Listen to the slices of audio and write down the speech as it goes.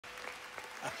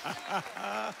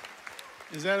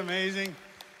Is that amazing?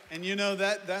 And you know,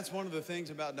 that's one of the things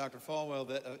about Dr. Falwell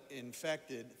that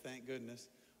infected, thank goodness,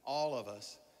 all of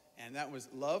us. And that was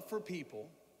love for people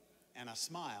and a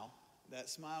smile. That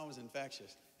smile was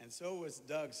infectious. And so was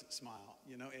Doug's smile.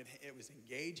 You know, it was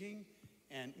engaging.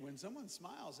 And when someone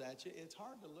smiles at you, it's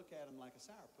hard to look at them like a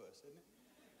sourpuss,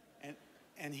 isn't it?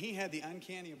 And he had the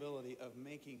uncanny ability of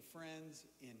making friends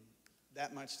in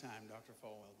that much time, Dr.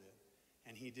 Falwell did.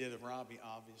 And he did of Robbie,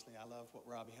 obviously. I love what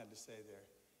Robbie had to say there.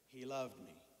 He loved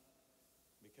me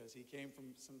because he came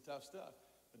from some tough stuff.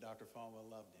 But Dr. Falwell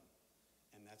loved him.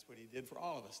 And that's what he did for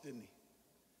all of us, didn't he?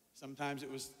 Sometimes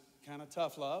it was kind of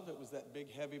tough love. It was that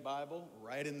big, heavy Bible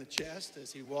right in the chest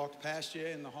as he walked past you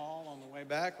in the hall on the way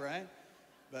back, right?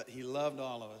 But he loved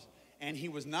all of us. And he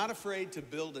was not afraid to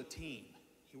build a team.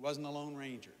 He wasn't a lone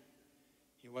ranger.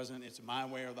 He wasn't, it's my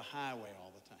way or the highway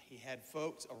all the time. He had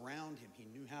folks around him. He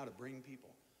knew how to bring people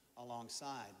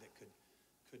alongside that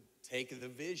could take the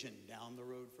vision down the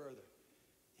road further.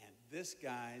 And this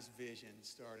guy's vision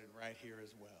started right here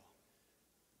as well.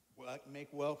 Make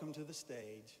welcome to the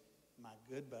stage my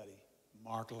good buddy,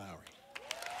 Mark Lowry.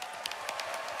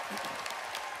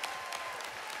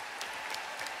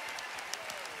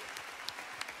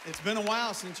 It's been a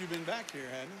while since you've been back here,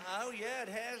 hasn't it? Oh, yeah, it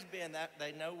has been.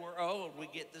 They know we're old. We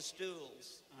get the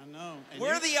stools. I know. And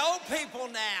we're the old people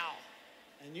now.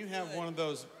 And you have one of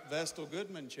those Vestal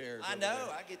Goodman chairs. I know.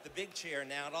 There. I get the big chair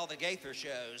now at all the Gaither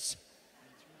shows.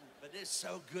 But it's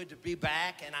so good to be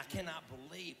back, and I cannot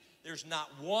believe there's not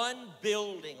one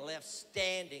building left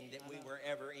standing that we were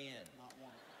ever in. Not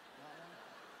one.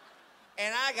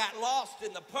 And I got lost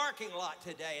in the parking lot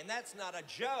today, and that's not a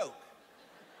joke.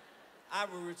 I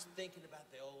was thinking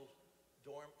about the old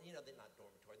dorm, you know, they're not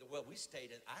dormitory. Well,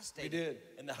 I stayed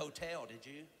in the hotel, did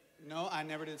you? No, I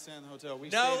never did stay in the hotel.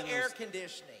 No air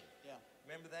conditioning. Yeah.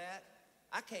 Remember that?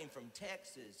 I came from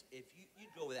Texas. If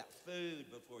you'd go without food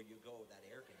before you go without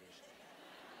air conditioning.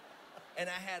 And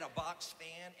I had a box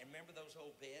fan, and remember those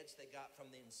old beds they got from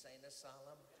the insane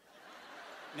asylum?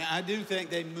 Now, I do think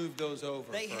they moved those over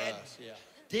they for had us. Yeah.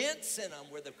 dents in them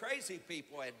where the crazy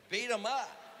people had beat them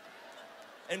up.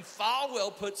 And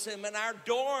Falwell puts him in our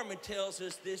dorm and tells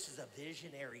us this is a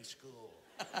visionary school.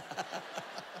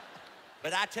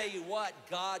 But I tell you what,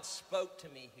 God spoke to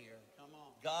me here. Come on.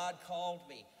 God called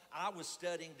me. I was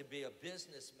studying to be a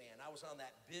businessman. I was on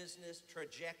that business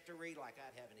trajectory, like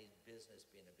I'd have any business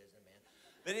being a businessman.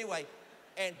 But anyway,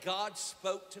 and God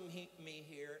spoke to me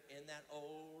here in that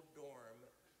old dorm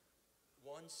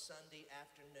one Sunday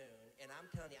afternoon. And I'm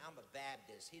telling you, I'm a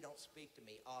Baptist. He don't speak to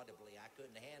me audibly. I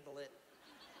couldn't handle it.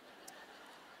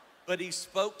 But he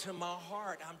spoke to my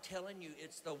heart. I'm telling you,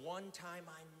 it's the one time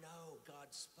I know God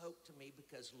spoke to me,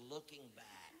 because looking back,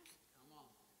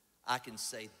 I can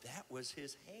say that was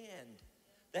his hand.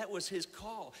 That was his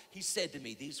call. He said to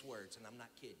me these words, and I'm not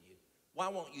kidding you. Why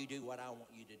won't you do what I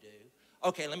want you to do?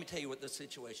 Okay, let me tell you what the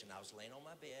situation. I was laying on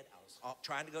my bed. I was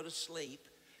trying to go to sleep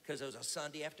because it was a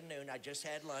Sunday afternoon. I just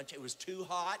had lunch. It was too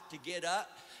hot to get up,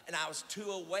 and I was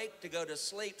too awake to go to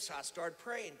sleep, so I started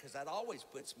praying, because that always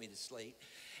puts me to sleep.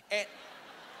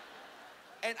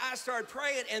 And I started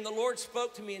praying, and the Lord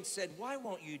spoke to me and said, why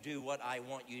won't you do what I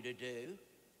want you to do?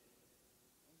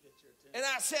 And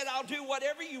I said, I'll do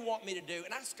whatever you want me to do.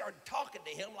 And I started talking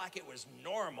to him like it was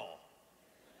normal.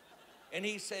 And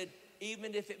he said,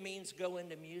 even if it means go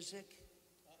into music?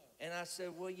 And I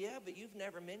said, well, yeah, but you've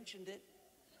never mentioned it.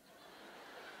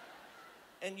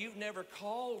 And you've never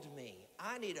called me.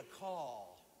 I need a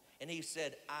call. And he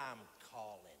said, I'm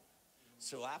calling.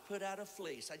 So I put out a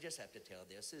fleece. I just have to tell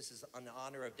this. This is in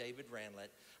honor of David Ranlett.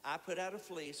 I put out a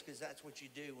fleece, because that's what you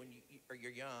do when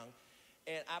you're young.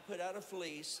 And I put out a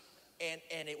fleece,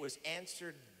 and it was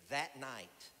answered that night,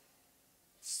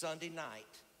 Sunday night.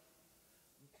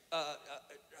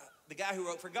 The guy who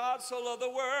wrote, for God so loved the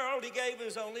world, he gave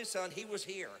his only son. He was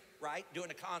here, right,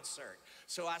 doing a concert.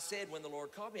 So I said, when the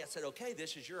Lord called me, I said, okay,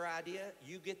 this is your idea.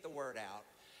 You get the word out.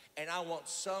 And I want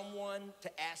someone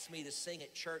to ask me to sing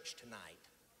at church tonight.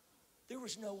 There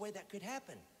was no way that could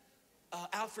happen.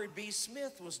 Alfred B.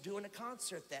 Smith was doing a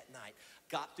concert that night.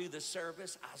 Got through the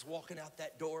service. I was walking out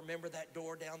that door. Remember that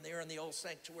door down there in the old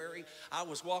sanctuary? I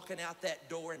was walking out that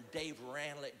door, and Dave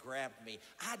Ranlett grabbed me.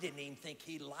 I didn't even think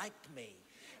he liked me.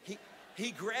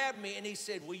 He grabbed me and he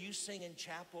said, will you sing in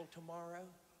chapel tomorrow?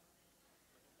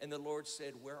 And the Lord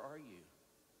said, where are you?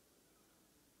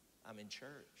 I'm in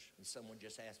church, and someone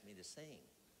just asked me to sing.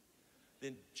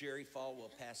 Then Jerry Falwell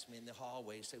passed me in the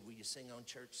hallway and said, will you sing on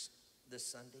church this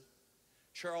Sunday?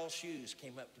 Charles Hughes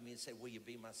came up to me and said, will you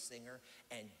be my singer?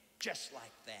 And just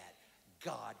like that,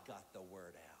 God got the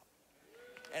word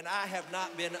out. and I have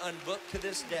not been unbooked to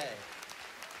this day.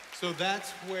 So that's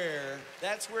where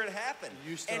it happened.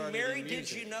 you started And Mary, in Did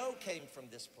music. You Know came from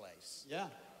this place. Yeah.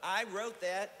 I wrote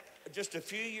that just a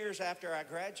few years after I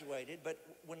graduated, but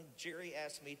when Jerry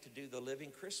asked me to do the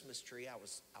Living Christmas Tree, I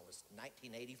was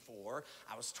 1984,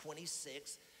 I was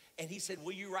 26, and he said,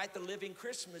 will you write the Living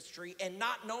Christmas Tree? And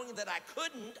not knowing that I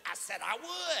couldn't, I said I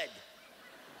would.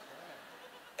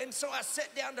 And so I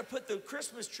sat down to put the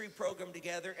Christmas tree program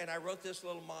together, and I wrote this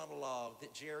little monologue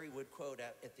that Jerry would quote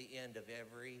at the end of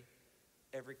every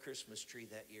Christmas tree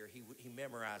that year. He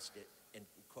memorized it and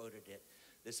quoted it.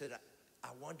 They said, I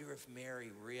wonder if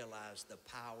Mary realized the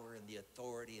power and the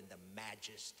authority and the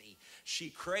majesty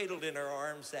she cradled in her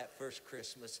arms that first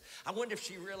Christmas. I wonder if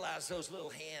she realized those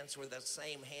little hands were the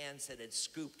same hands that had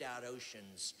scooped out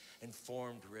oceans and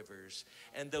formed rivers.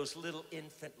 And those little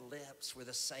infant lips were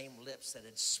the same lips that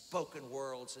had spoken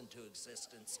worlds into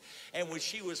existence. And when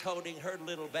she was holding her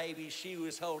little baby, she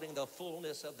was holding the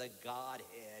fullness of the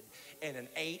Godhead in an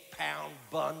 8-pound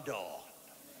bundle.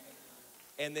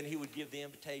 And then he would give the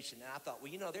invitation. And I thought,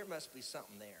 well, you know, there must be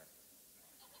something there.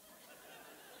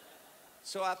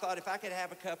 So I thought, if I could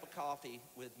have a cup of coffee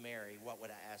with Mary, what would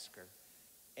I ask her?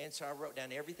 And so I wrote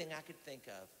down everything I could think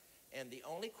of. And the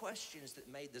only questions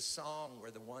that made the song were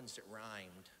the ones that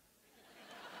rhymed.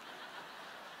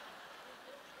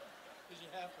 Because you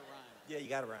have to rhyme. Yeah, you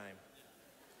got to rhyme.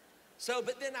 So,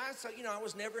 but then I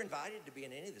was never invited to be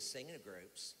in any of the singing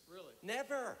groups. Really?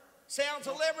 Never. Sounds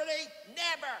of Liberty?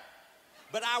 Never.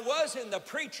 But I was in the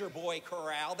Preacher Boy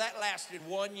Chorale. That lasted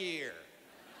 1 year.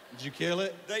 Did you kill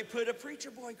it? They put a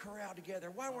Preacher Boy Chorale together.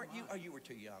 Why weren't you? Oh, you were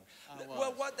too young. I was.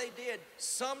 Well, what they did,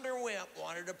 Sumner Wimp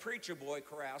wanted a Preacher Boy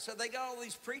Chorale. So they got all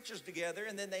these preachers together,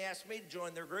 and then they asked me to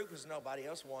join their group because nobody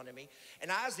else wanted me. And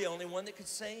I was the only one that could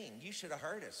sing. You should have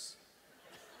heard us.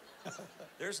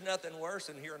 There's nothing worse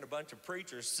than hearing a bunch of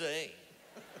preachers sing.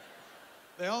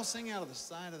 They all sing out of the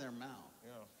side of their mouth.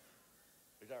 Yeah.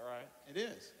 Is that right? It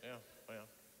is. Yeah. Well.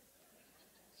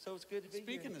 So it's good to be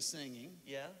Speaking here. of singing,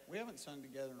 Yeah? we haven't sung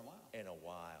together in a while. In a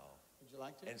while. Would you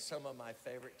like to? And some of my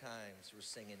favorite times were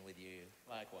singing with you.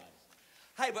 Likewise.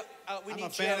 Hey, but we I'm need a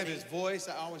fan Jody. of his voice.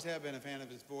 I always have been a fan of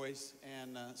his voice.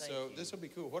 And so you. this will be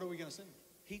cool. What are we going to sing?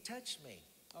 He touched me.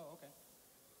 Oh, okay.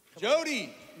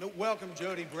 Jody! No, welcome,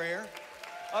 Jody Breyer.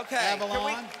 Okay.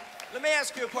 Avalon. Let me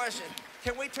ask you a question.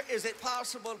 Is it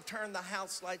possible to turn the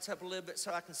house lights up a little bit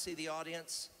so I can see the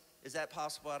audience? Is that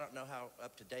possible? I don't know how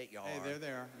up to date y'all Hey, are. there they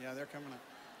are. Yeah, they're coming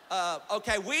up.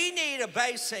 Okay, we need a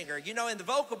bass singer. You know, in the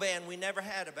vocal band, we never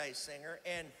had a bass singer.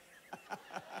 And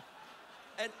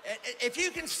if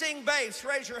you can sing bass,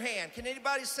 raise your hand. Can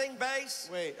anybody sing bass?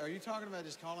 Wait, are you talking about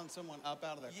just calling someone up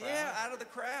out of the crowd? Yeah, out of the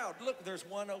crowd. Look, there's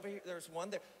one over here. There's one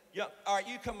there. Yeah. All right,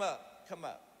 you come up. Come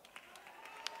up.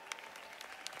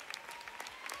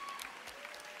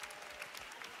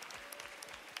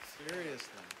 Seriously.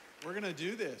 We're going to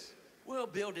do this. Well,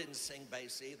 Bill didn't sing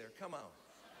bass either. Come on.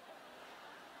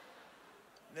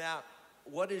 Now,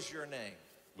 what is your name?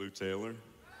 Lou Taylor.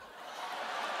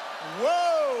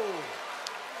 Whoa!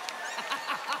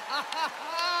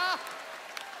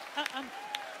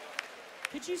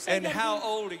 Could you say And that how again?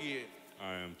 old are you?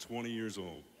 I am 20 years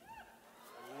old.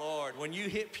 Lord, when you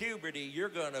hit puberty, you're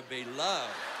going to be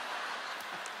loved.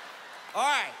 All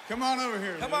right, Come on over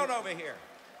here. come Lou. on over here.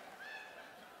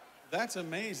 That's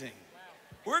amazing.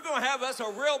 We're going to have us a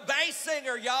real bass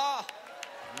singer, y'all.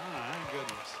 My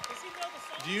goodness. Does he know the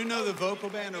song? Do you know the vocal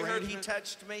band You heard he arrangement?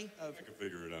 touched me? I can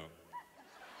figure it out.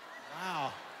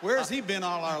 Wow. Where has he been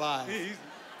all our lives?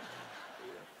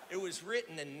 It was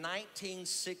written in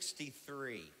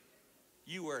 1963.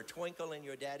 You were a twinkle in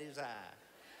your daddy's eye.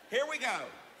 Here we go.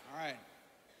 All right.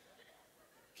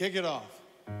 Kick it off.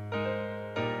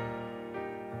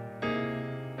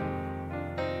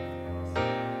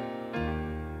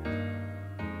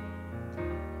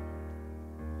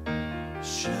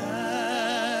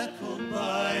 Shackled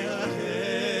by a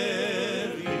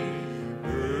heavy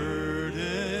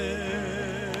burden,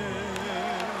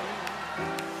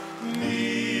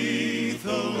 'neath a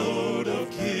load of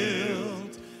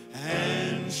guilt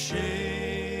and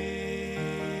shame,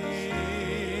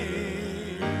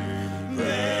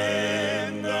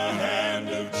 then the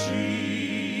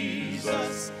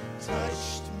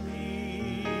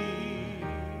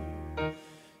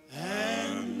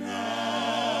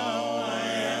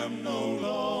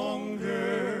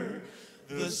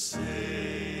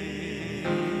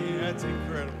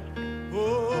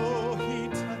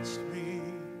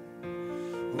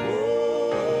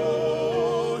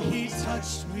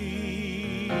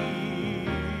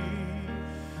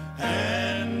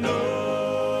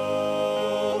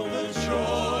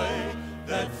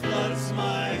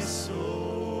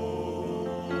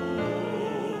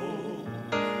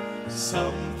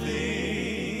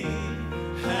something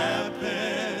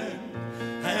happened,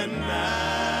 and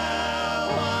now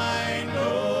I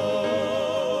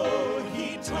know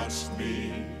he touched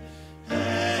me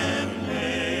and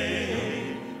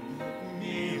made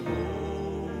me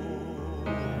whole.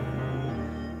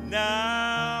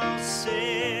 Now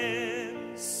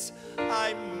since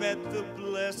I met the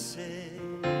blessed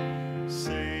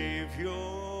Savior,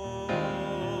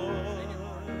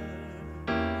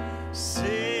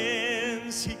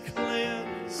 since he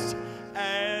cleansed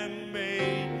and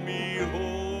made me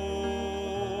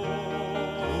whole,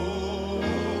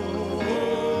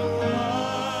 I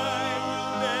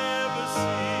will never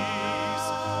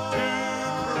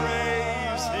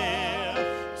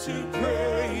cease to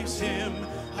praise him.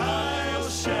 I'll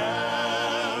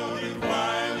shout it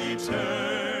while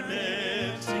eternity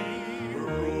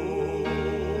rolls.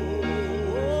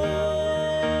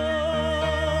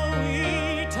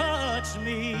 He touched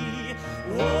me.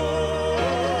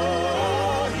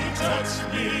 Oh, he touched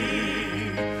me.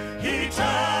 He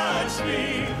touched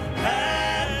me.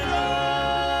 And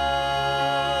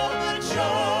all the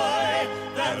joy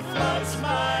that floods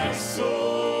my soul.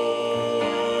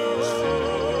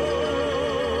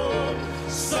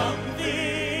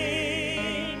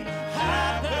 Something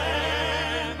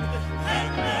happened,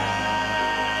 and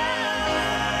now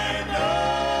I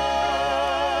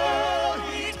know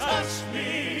he touched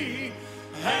me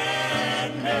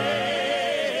and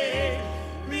made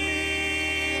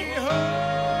me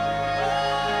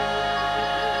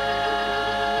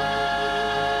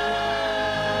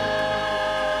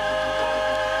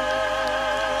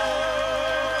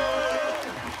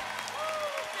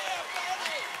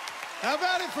How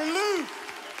about it for Luke?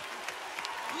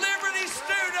 Liberty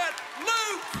student,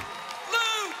 Luke.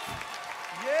 Luke.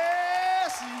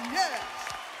 Yes, yes.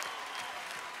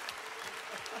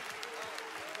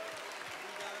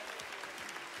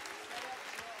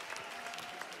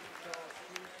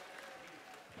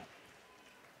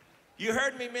 You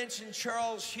heard me mention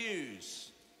Charles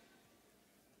Hughes.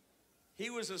 He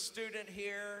was a student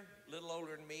here, a little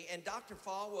older than me, and Dr.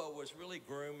 Falwell was really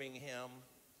grooming him,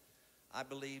 I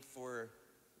believe, for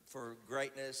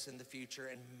greatness in the future.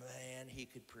 And man, he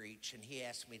could preach, and he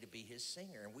asked me to be his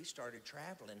singer, and we started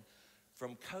traveling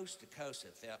from coast to coast,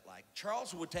 it felt like.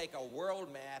 Charles would take a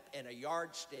world map and a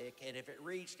yardstick, and if it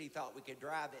reached, he thought we could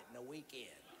drive it in a weekend.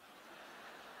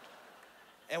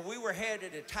 And we were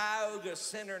headed to Tioga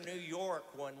Center, New York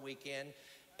one weekend,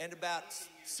 and about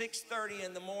 6:30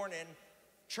 in the morning,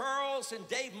 Charles and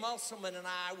Dave Musselman and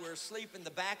I were asleep in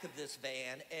the back of this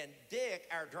van, and Dick,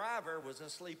 our driver, was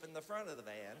asleep in the front of the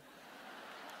van.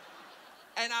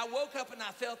 And I woke up and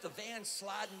I felt the van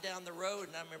sliding down the road,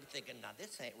 and I remember thinking, now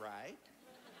this ain't right.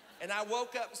 And I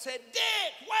woke up and said,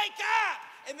 Dick, wake up!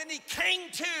 And then he came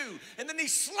to, and then he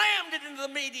slammed it into the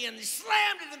median, he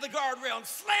slammed it into the guardrail, and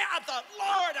I thought,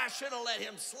 Lord, I should have let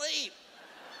him sleep.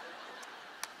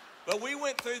 But we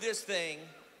went through this thing.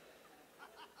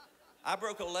 I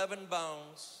broke 11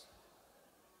 bones.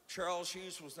 Charles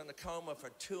Hughes was in a coma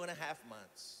for 2.5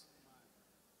 months.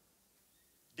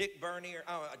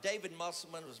 David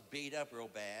Musselman was beat up real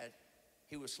bad.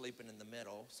 He was sleeping in the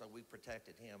middle, so we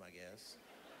protected him, I guess.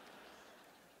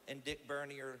 And Dick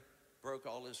Bernier broke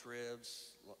all his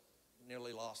ribs,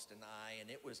 nearly lost an eye,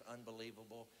 and it was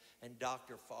unbelievable. And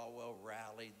Dr. Falwell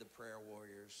rallied the prayer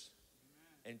warriors.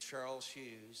 And Charles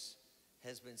Hughes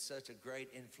has been such a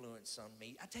great influence on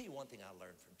me. I tell you one thing I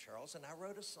learned from Charles, and I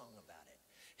wrote a song about it.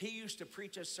 He used to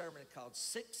preach a sermon called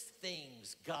 6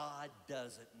 Things God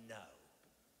Doesn't Know.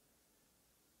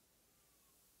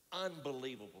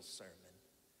 Unbelievable sermon.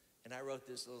 And I wrote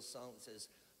this little song that says,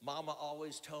 Mama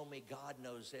always told me God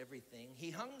knows everything.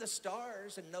 He hung the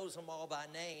stars and knows them all by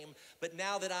name. But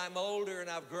now that I'm older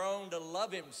and I've grown to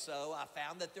love him so, I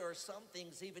found that there are some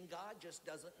things even God just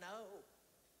doesn't know.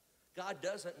 God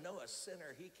doesn't know a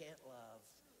sinner he can't love.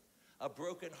 A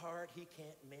broken heart he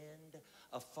can't mend.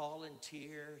 A fallen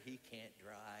tear he can't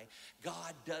dry.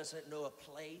 God doesn't know a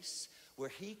place where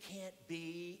he can't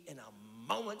be in a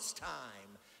moment's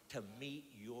time to meet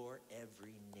your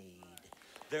every need.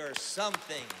 There are some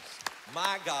things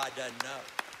my God doesn't know.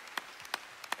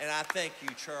 And I thank you,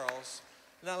 Charles.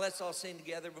 Now let's all sing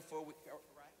together before we, right?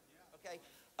 Okay,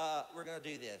 we're gonna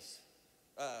do this.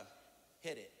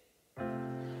 Hit it.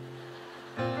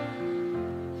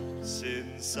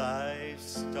 Since I've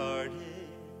started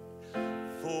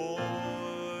for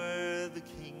the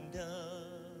kingdom,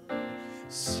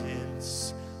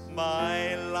 since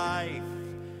my life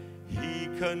he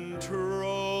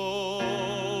controls,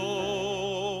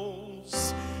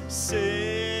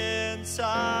 since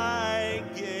I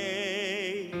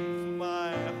gave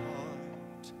my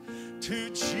heart to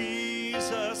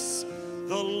Jesus,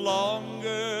 the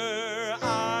longer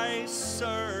I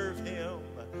serve him,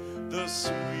 the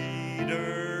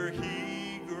sweeter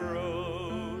he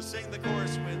grows. Sing the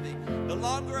chorus with me. The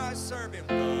longer I serve him,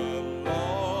 the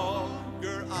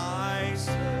longer I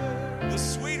serve, the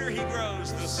sweeter he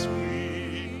grows, the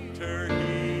sweeter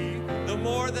he. The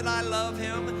more that I love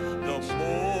him, the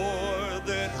more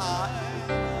that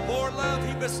more love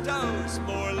he bestows,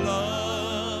 more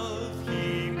love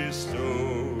he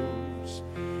bestows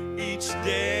each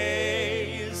day.